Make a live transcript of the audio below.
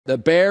The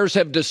Bears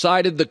have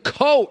decided the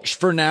coach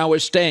for now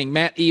is staying,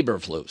 Matt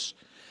Eberflus.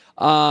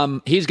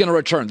 He's going to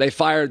return. They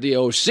fired the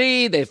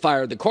OC. They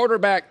fired the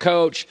quarterback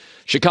coach.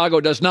 Chicago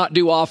does not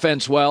do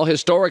offense well.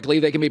 Historically,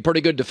 they can be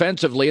pretty good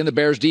defensively, and the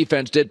Bears'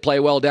 defense did play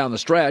well down the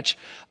stretch.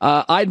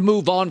 I'd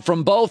move on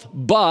from both,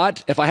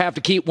 but if I have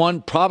to keep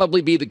one,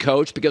 probably be the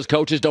coach because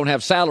coaches don't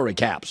have salary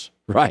caps,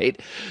 right?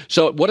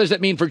 So what does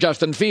it mean for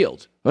Justin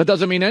Fields? Well, it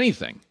doesn't mean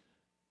anything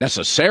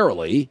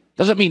necessarily.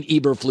 Doesn't mean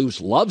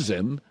Eberflus loves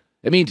him.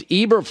 It means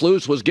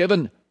Eberflus was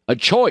given a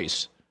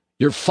choice.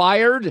 You're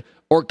fired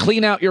or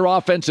clean out your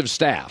offensive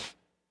staff.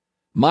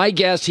 My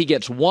guess, he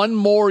gets one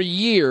more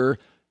year,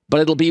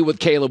 but it'll be with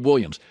Caleb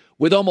Williams.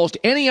 With almost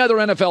any other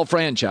NFL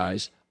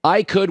franchise,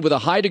 I could, with a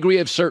high degree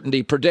of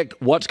certainty,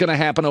 predict what's going to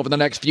happen over the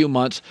next few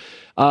months,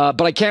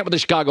 but I can't with the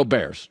Chicago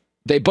Bears.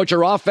 They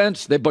butcher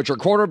offense. They butcher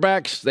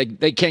quarterbacks.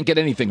 They can't get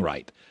anything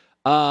right.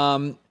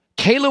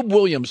 Caleb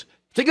Williams,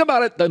 think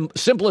about it in the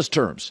simplest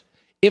terms.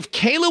 If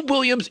Caleb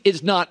Williams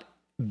is not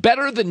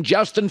better than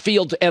Justin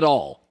Fields at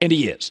all, and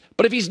he is,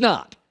 but if he's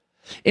not,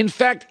 in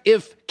fact,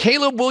 if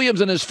Caleb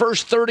Williams in his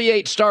first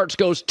 38 starts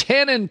goes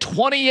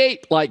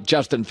 10-28 like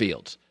Justin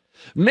Fields,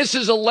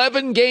 misses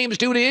 11 games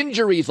due to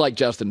injuries like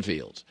Justin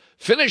Fields,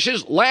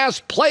 finishes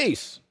last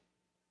place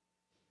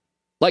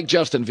like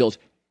Justin Fields,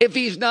 if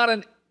he's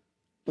not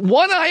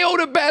one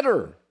iota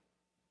better,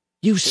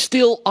 you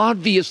still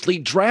obviously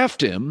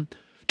draft him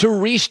to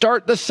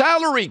restart the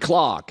salary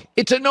clock.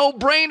 It's a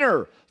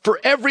no-brainer for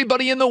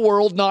everybody in the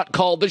world not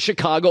called the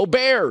Chicago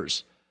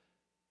Bears.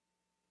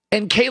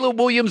 And Caleb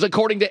Williams,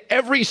 according to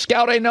every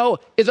scout I know,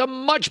 is a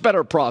much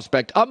better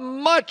prospect, a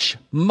much,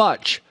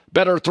 much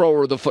better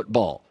thrower of the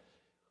football.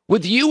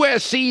 With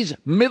USC's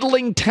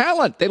middling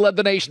talent, they led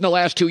the nation the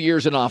last 2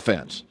 years in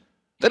offense.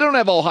 They don't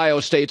have Ohio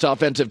State's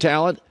offensive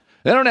talent.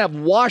 They don't have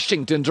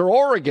Washington's or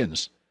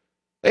Oregon's.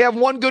 They have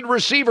one good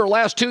receiver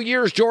last 2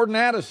 years, Jordan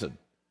Addison.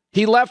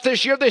 He left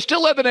this year. They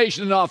still led the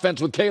nation in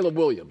offense with Caleb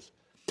Williams.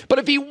 But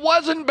if he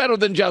wasn't better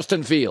than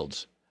Justin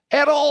Fields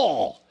at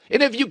all,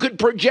 and if you could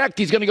project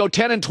he's going to go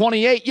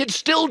 10-28, you'd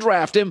still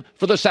draft him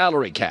for the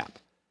salary cap.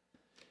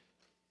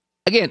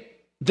 Again,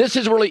 this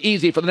is really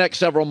easy for the next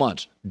several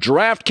months.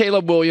 Draft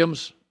Caleb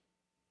Williams,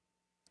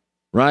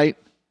 right?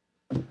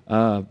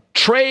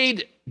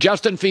 Trade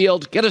Justin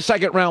Fields, get a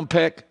second-round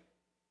pick,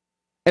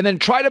 and then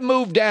try to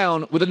move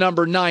down with a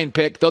number 9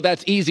 pick, though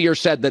that's easier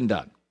said than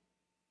done.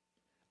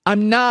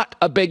 I'm not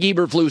a big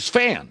Eberflus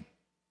fan.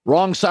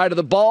 Wrong side of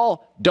the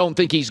ball, don't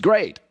think he's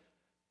great.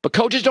 But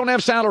coaches don't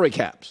have salary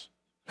caps,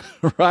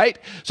 right?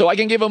 So I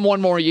can give him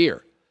one more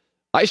year.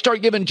 I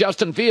start giving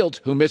Justin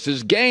Fields, who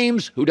misses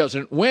games, who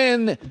doesn't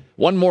win,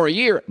 one more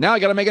year. Now I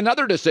got to make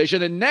another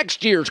decision, and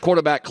next year's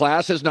quarterback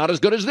class is not as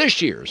good as this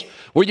year's,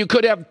 where you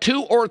could have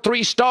 2 or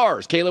 3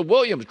 stars, Caleb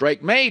Williams,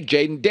 Drake May,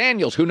 Jaden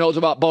Daniels, who knows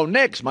about Bo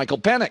Nix, Michael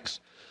Penix.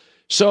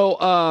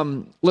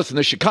 So, listen,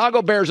 the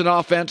Chicago Bears and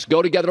offense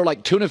go together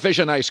like tuna fish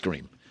and ice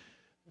cream.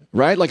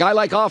 Right? Like I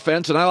like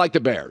offense and I like the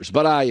Bears,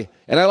 but I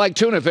like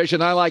tuna fish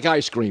and I like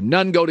ice cream.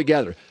 None go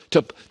together.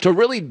 To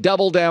really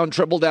double down,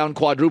 triple down,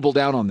 quadruple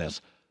down on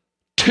this.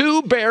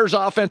 2 Bears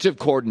offensive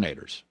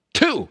coordinators,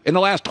 2 in the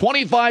last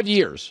 25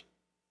 years,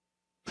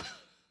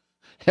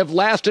 have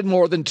lasted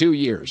more than 2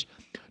 years.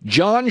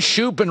 John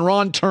Shoup and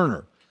Ron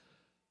Turner.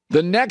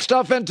 The next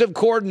offensive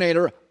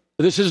coordinator,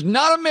 this is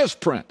not a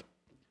misprint,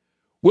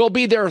 will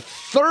be their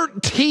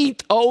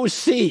 13th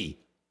OC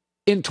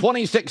in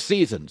 26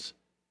 seasons.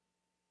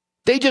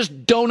 They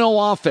just don't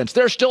know offense.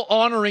 They're still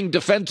honoring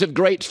defensive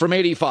greats from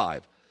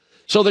 85.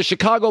 So the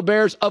Chicago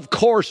Bears, of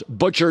course,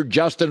 butchered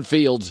Justin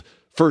Fields'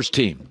 first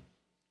team.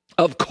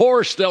 Of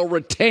course, they'll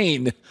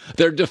retain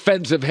their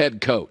defensive head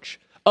coach.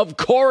 Of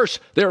course,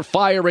 they're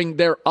firing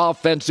their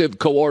offensive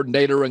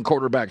coordinator and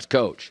quarterbacks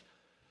coach.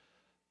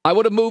 I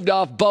would have moved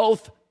off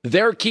both.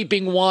 They're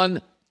keeping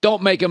one.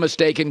 Don't make a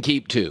mistake and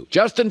keep 2.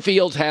 Justin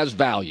Fields has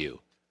value.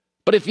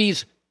 But if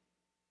he's,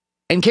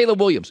 and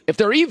Caleb Williams, if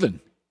they're even,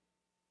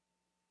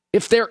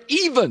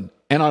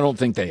 and I don't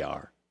think they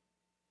are,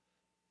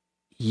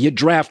 you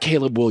draft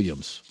Caleb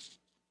Williams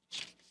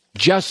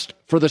just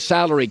for the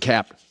salary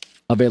cap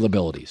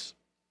availabilities.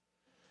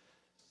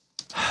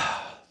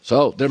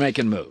 So they're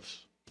making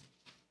moves.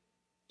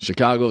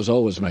 Chicago's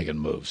always making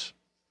moves.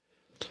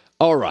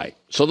 All right.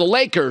 So the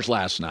Lakers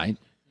last night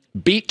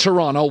beat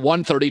Toronto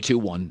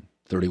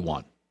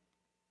 132-131.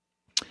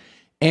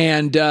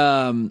 And,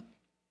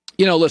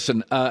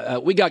 listen,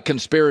 we got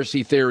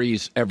conspiracy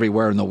theories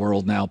everywhere in the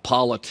world now.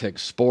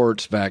 Politics,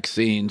 sports,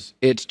 vaccines.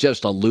 It's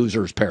just a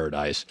loser's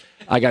paradise.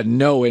 I got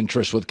no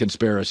interest with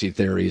conspiracy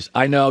theories.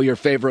 I know your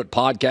favorite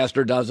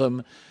podcaster does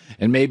them,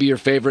 and maybe your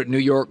favorite New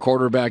York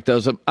quarterback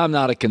does them. I'm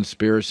not a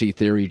conspiracy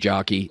theory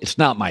jockey. It's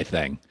not my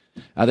thing.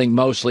 I think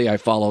mostly I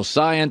follow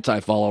science, I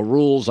follow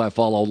rules, I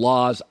follow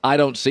laws. I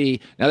don't see.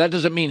 Now, that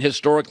doesn't mean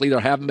historically there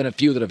haven't been a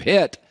few that have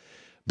hit.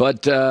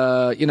 But,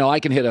 I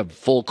can hit a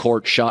full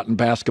court shot in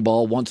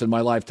basketball once in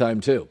my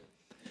lifetime, too.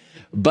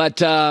 But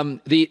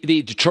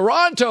the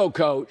Toronto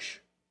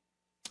coach,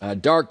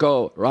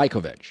 Darko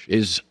Rajaković,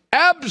 is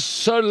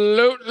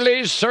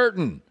absolutely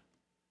certain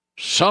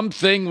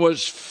Something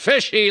was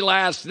fishy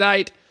last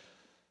night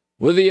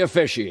with the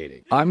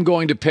officiating. I'm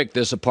going to pick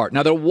this apart.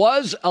 Now, there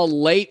was a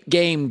late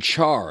game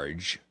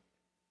charge.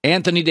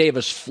 Anthony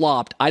Davis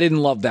flopped. I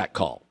didn't love that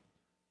call.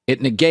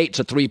 It negates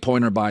a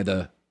three-pointer by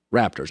the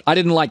Raptors. I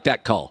didn't like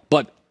that call,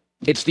 but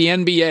it's the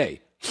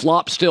NBA.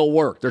 Flops still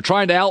work. They're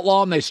trying to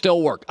outlaw them. They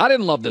still work. I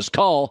didn't love this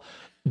call.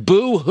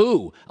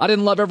 Boo-hoo. I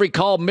didn't love every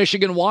call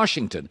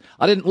Michigan-Washington.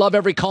 I didn't love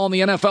every call in the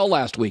NFL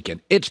last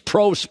weekend. It's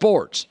pro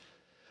sports.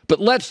 But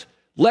let's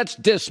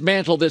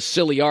dismantle this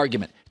silly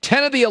argument.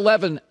 10 of the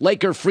 11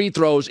 Laker free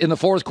throws in the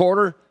fourth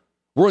quarter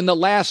were in the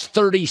last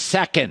 30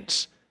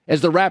 seconds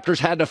as the Raptors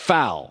had to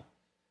foul.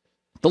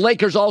 The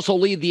Lakers also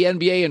lead the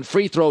NBA in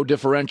free throw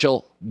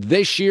differential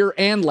this year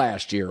and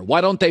last year.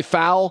 Why don't they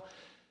foul?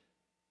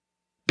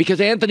 Because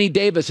Anthony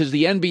Davis is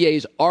the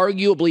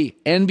arguably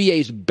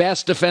NBA's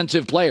best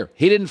defensive player.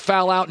 He didn't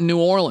foul out in New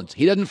Orleans.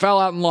 He didn't foul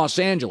out in Los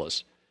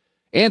Angeles.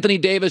 Anthony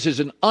Davis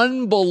is an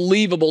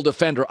unbelievable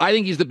defender. I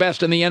think he's the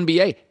best in the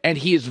NBA, and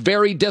he is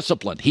very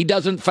disciplined. He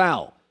doesn't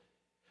foul.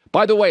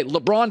 By the way,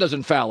 LeBron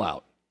doesn't foul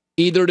out.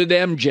 Either did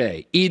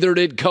MJ. Either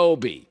did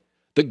Kobe.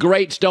 The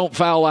greats don't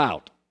foul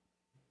out.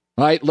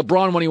 Right?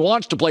 LeBron, when he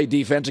wants to play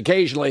defense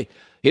occasionally,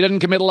 he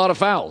doesn't commit a lot of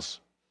fouls.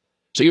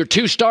 So your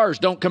two stars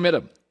don't commit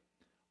them.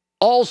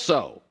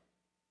 Also,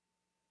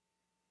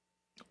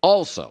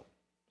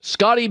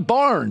 Scotty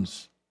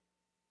Barnes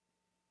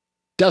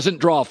doesn't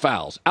draw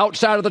fouls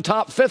outside of the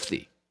top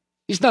 50.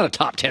 He's not a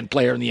top 10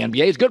 player in the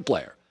NBA. He's a good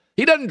player.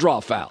 He doesn't draw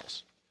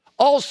fouls.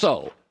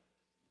 Also,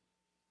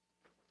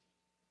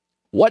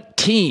 what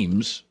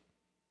teams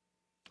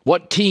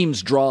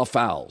draw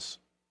fouls?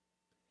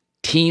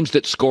 Teams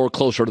that score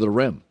closer to the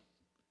rim.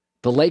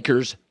 The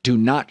Lakers do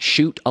not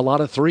shoot a lot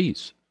of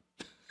threes.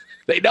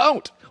 They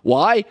don't.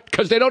 Why?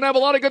 Because they don't have a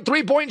lot of good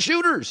three-point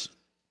shooters.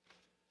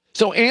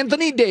 So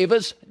Anthony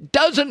Davis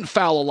doesn't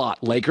foul a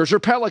lot, Lakers or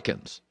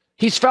Pelicans.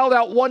 He's fouled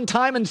out one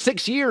time in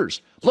 6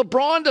 years.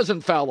 LeBron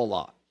doesn't foul a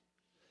lot.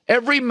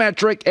 Every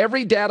metric,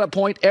 every data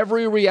point,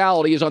 every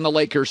reality is on the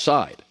Lakers'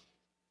 side.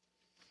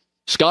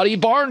 Scotty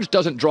Barnes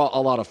doesn't draw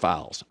a lot of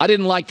fouls. I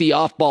didn't like the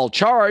off-ball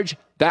charge.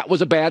 That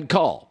was a bad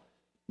call.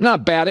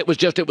 Not bad. It was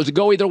a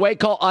go-either-way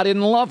call. I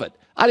didn't love it.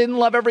 I didn't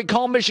love every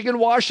call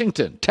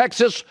Michigan-Washington,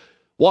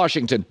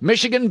 Texas-Washington,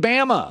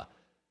 Michigan-Bama.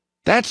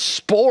 That's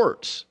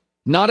sports.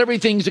 Not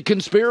everything's a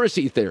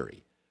conspiracy theory.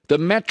 The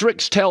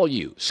metrics tell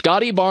you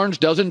Scotty Barnes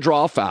doesn't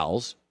draw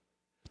fouls.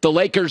 The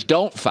Lakers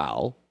don't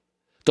foul.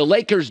 The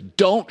Lakers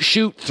don't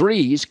shoot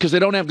threes because they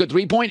don't have good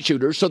three-point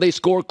shooters, so they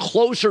score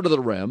closer to the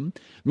rim,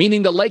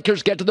 meaning the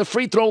Lakers get to the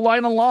free throw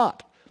line a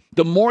lot.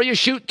 The more you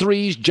shoot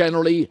threes,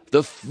 generally,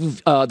 the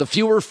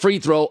fewer free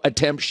throw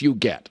attempts you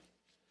get.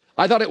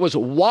 I thought it was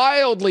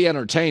wildly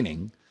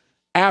entertaining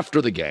after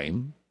the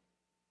game.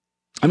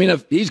 I mean,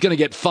 if he's going to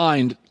get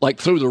fined like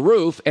through the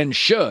roof and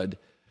should,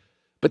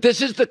 but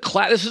this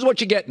is what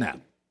you get now.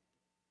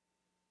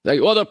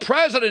 Well, the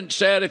president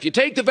said if you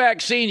take the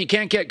vaccine, you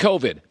can't get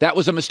COVID. That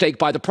was a mistake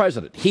by the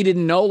president. He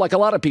didn't know, like a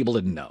lot of people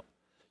didn't know.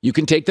 You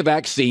can take the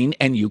vaccine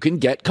and you can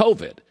get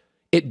COVID.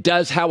 It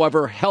does,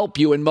 however, help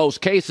you in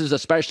most cases,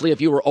 especially if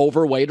you were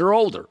overweight or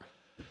older.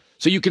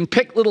 So you can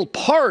pick little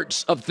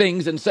parts of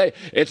things and say,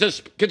 it's a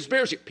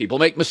conspiracy. People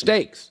make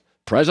mistakes.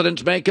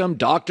 Presidents make them,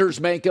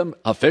 doctors make them,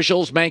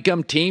 officials make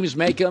them, teams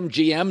make them,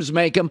 GMs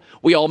make them.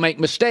 We all make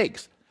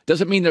mistakes.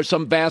 Doesn't mean there's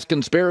some vast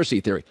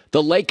conspiracy theory.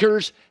 The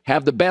Lakers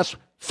have the best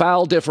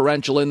foul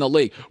differential in the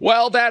league.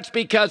 Well, that's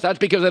because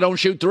they don't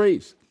shoot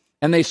threes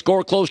and they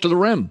score close to the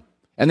rim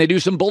and they do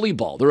some bully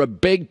ball. They're a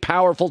big,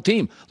 powerful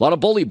team, a lot of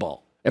bully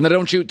ball, and they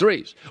don't shoot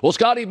threes. Well,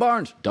 Scotty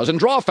Barnes doesn't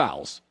draw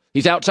fouls.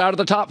 He's outside of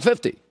the top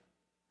 50.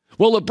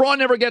 Well, LeBron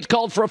never gets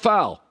called for a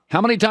foul.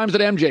 How many times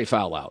did MJ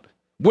foul out?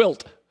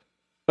 Wilt,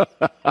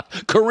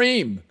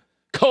 Kareem,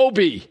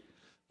 Kobe,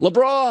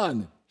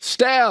 LeBron,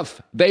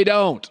 Steph. They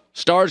don't.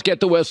 Stars get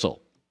the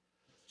whistle.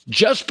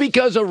 Just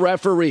because a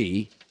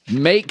referee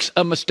makes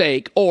a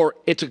mistake or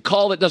it's a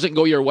call that doesn't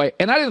go your way,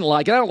 and I didn't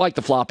like it. I don't like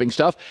the flopping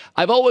stuff.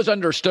 I've always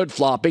understood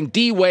flopping.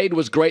 D. Wade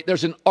was great.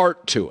 There's an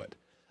art to it.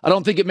 I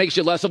don't think it makes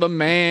you less of a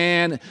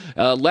man,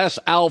 less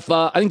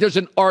alpha. I think there's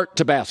an art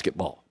to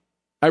basketball.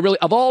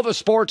 Of all the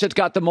sports, it's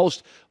got the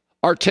most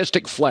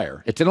artistic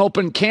flair. It's an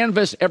open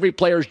canvas. Every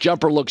player's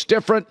jumper looks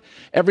different.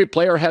 Every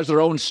player has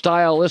their own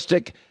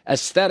stylistic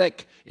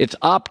aesthetic. It's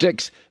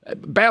optics.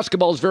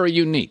 Basketball is very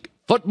unique.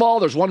 Football,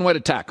 there's one way to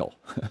tackle.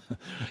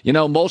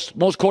 Most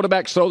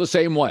quarterbacks throw the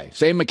same way,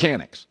 same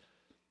mechanics.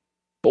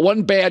 But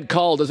one bad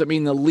call doesn't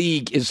mean the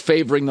league is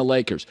favoring the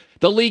Lakers.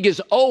 The league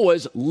has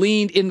always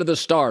leaned into the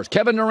stars.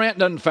 Kevin Durant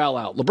doesn't foul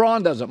out.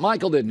 LeBron doesn't.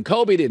 Michael didn't.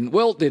 Kobe didn't.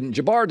 Wilt didn't.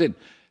 Jabbar didn't.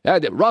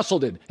 Russell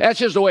didn't. That's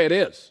just the way it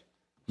is.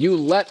 You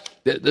let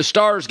the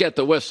stars get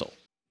the whistle.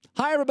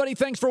 Hi, everybody.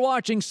 Thanks for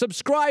watching.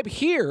 Subscribe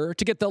here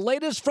to get the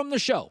latest from the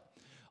show.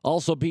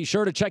 Also, be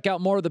sure to check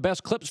out more of the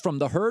best clips from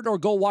The Herd or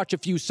go watch a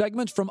few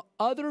segments from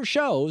other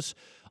shows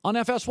on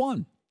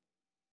FS1.